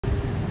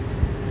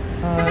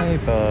Hi,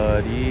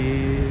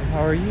 buddy. How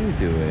are you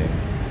doing?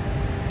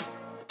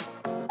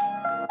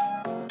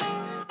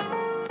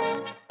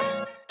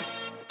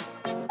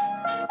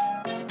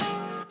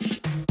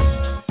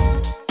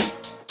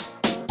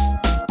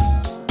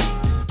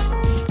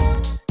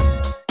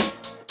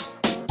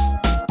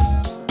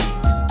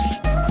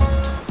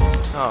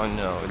 Oh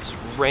no, it's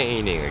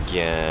raining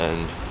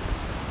again.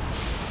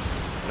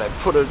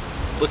 And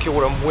look at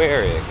what I'm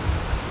wearing.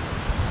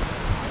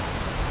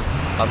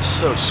 I'm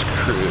so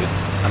screwed.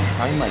 I'm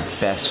trying my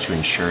best to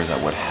ensure that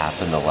what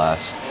happened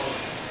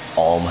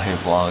all my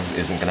vlogs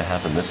isn't gonna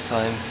happen this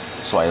time.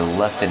 So I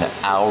left an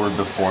hour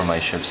before my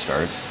shift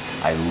starts.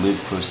 I live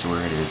close to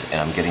where it is,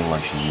 and I'm getting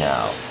lunch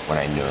now when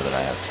I know that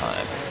I have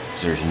time.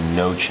 So there's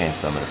no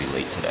chance that I'm gonna be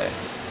late today.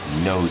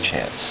 No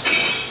chance.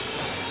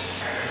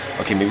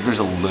 Okay, maybe there's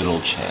a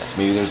little chance.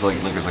 Maybe there's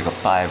like a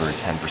 5 or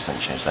 10%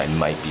 chance that I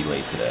might be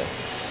late today.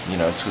 You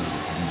know, it's because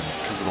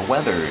of the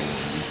weather, and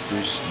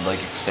there's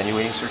like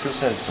extenuating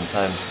circumstances.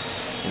 Sometimes,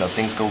 you know,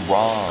 things go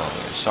wrong.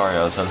 Sorry,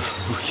 I was out of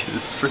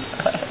focus for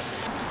that.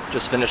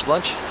 Just finished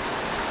lunch.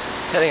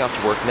 Heading off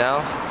to work now.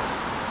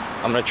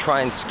 I'm gonna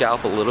try and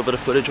scalp a little bit of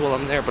footage while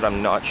I'm there, but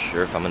I'm not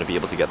sure if I'm gonna be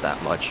able to get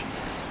that much,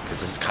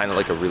 because this is kind of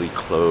like a really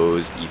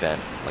closed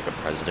event, like a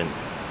president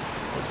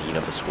or dean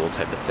of the school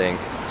type of thing.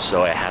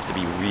 So I have to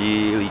be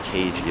really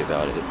cagey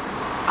about it.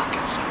 I'll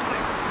get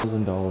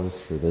something. $1,000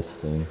 for this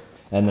thing,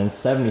 and then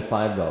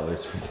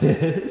 $75 for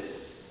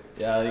this.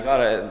 Yeah,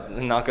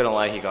 not gonna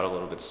lie, he got a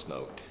little bit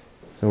smoked.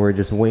 So we're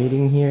just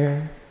waiting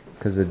here,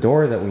 because the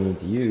door that we need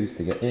to use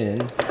to get in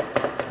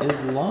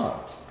is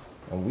locked.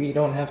 And we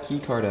don't have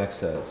keycard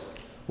access.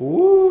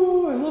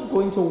 Ooh, I love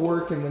going to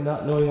work and then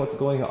not knowing what's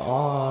going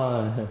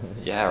on.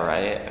 Yeah,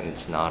 right? And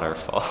it's not our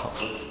fault.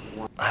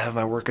 I have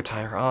my work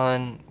attire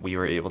on. We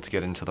were able to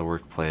get into the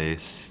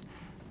workplace.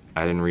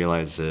 I didn't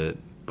realize it,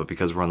 but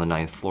because we're on the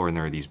 9th floor and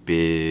there are these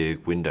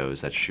big windows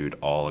that shoot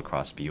all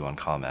across BU on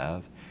Comm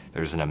Ave,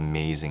 there's an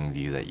amazing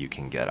view that you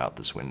can get out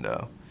this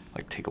window.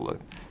 Like, take a look.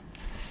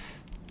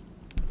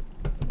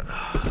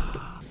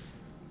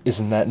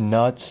 Isn't that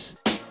nuts?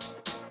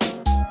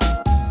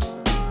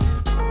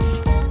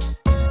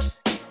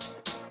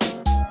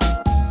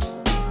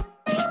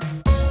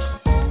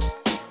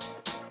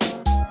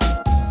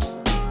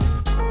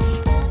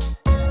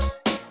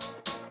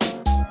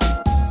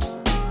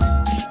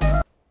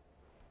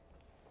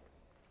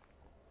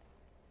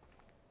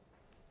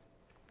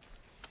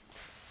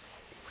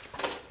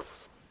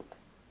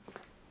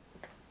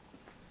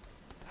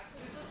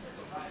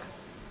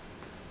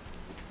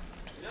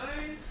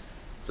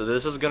 So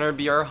this is gonna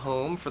be our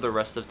home for the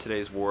rest of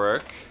today's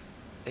work.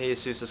 Hey,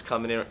 Jesus is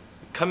coming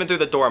through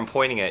the door. I'm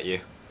pointing at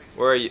you.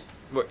 Where are you?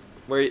 Where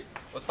are you?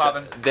 What's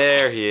poppin'?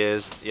 There he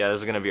is. Yeah,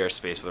 this is gonna be our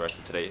space for the rest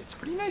of today. It's a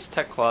pretty nice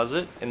tech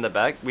closet in the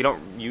back. We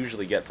don't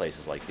usually get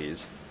places like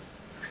these.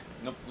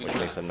 Nope, which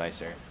makes them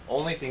nicer.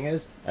 Only thing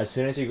is, as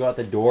soon as you go out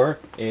the door,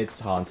 it's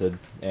haunted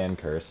and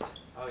cursed.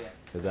 Oh yeah.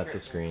 Because that's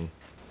the screen.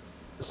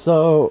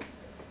 So,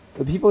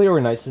 the people here were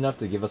nice enough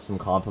to give us some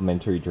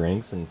complimentary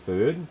drinks and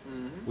food.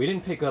 Mm-hmm. We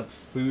didn't pick up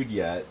food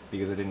yet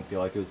because I didn't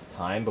feel like it was the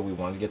time, but we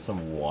wanted to get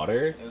some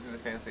water. It was really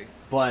fancy.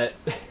 But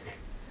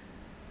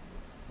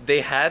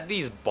they had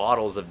these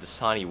bottles of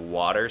Dasani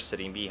water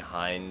sitting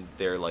behind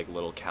their like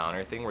little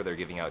counter thing where they're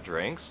giving out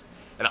drinks.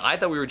 And I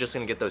thought we were just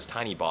gonna get those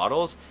tiny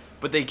bottles,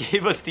 but they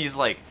gave us these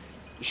like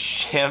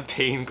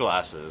champagne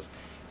glasses,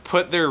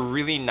 put their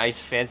really nice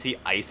fancy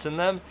ice in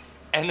them,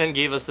 and then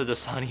gave us the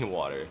Dasani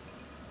water.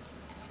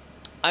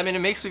 I mean, it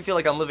makes me feel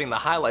like I'm living the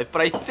high life, but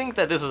I think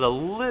that this is a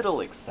little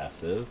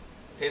excessive.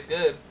 Tastes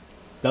good.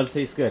 Does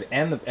taste good,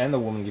 and the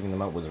woman giving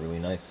them out was really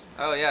nice.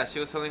 Oh yeah, she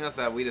was telling us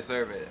that we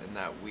deserve it, and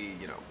that we,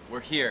 you know, we're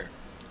here.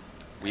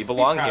 We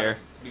belong here.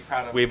 To be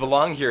proud of. We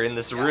belong here in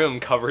this room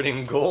covered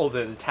in gold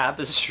and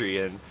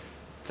tapestry and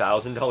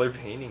 $1,000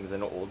 paintings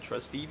and old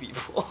trustee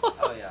people.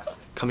 Oh yeah.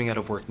 Coming out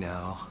of work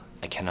now,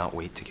 I cannot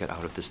wait to get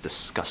out of this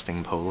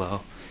disgusting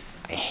polo.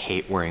 I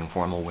hate wearing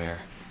formal wear,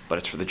 but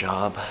it's for the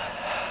job.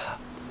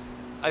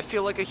 I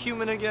feel like a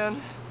human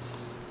again.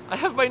 I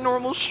have my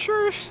normal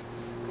shirt.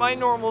 My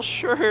normal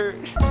shirt.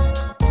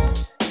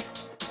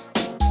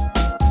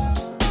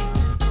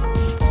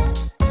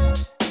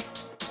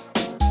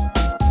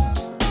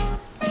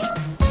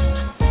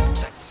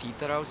 That seat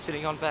that I was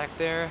sitting on back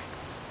there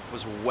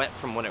was wet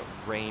from when it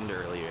rained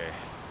earlier.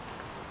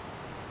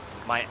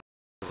 My ass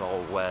is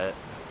all wet.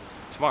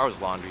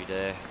 Tomorrow's laundry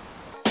day.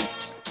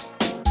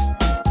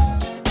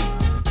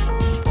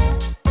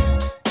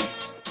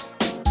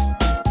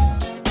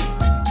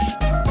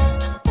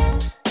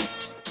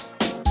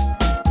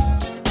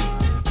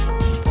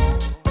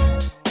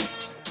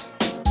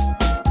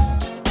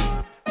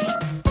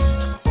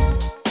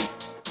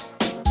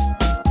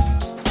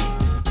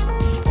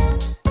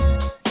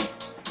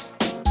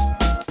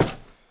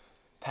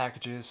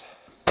 Packages.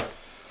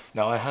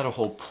 Now I had a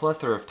whole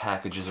plethora of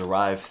packages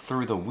arrive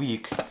through the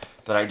week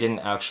that I didn't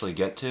actually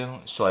get to,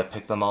 so I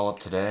picked them all up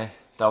today.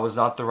 That was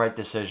not the right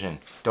decision.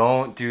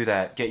 Don't do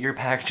that. Get your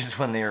packages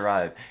when they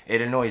arrive.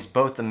 It annoys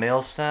both the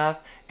mail staff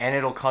and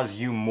it'll cause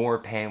you more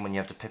pain when you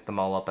have to pick them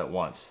all up at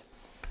once.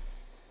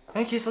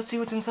 In any case, let's see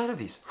what's inside of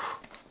these.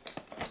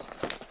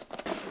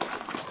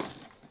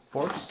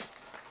 Forks.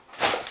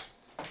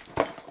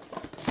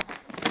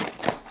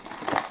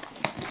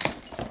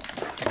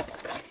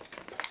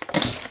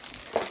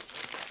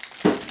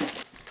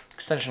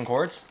 Extension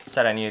cords.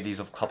 Said I needed these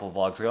a couple of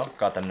vlogs ago.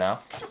 Got them now.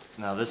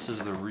 Now this is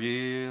the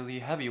really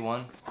heavy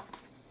one.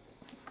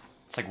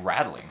 It's like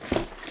rattling.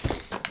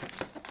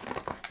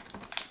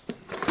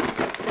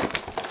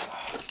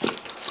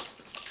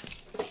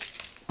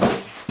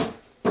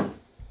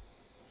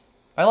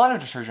 My line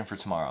of detergent for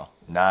tomorrow.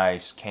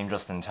 Nice. Came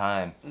just in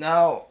time.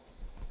 Now,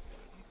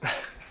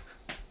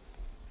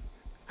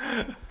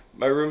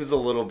 my room is a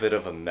little bit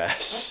of a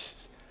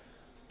mess.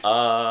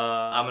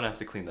 I'm gonna have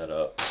to clean that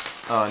up.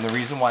 And the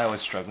reason why I was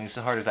struggling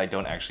so hard is I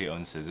don't actually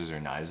own scissors or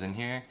knives in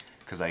here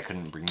because I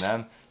couldn't bring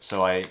them.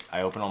 So I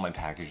open all my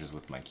packages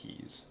with my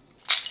keys,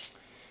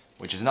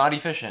 which is not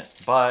efficient,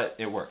 but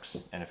it works.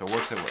 And if it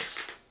works, it works.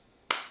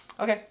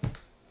 Okay,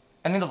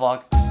 ending the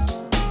vlog.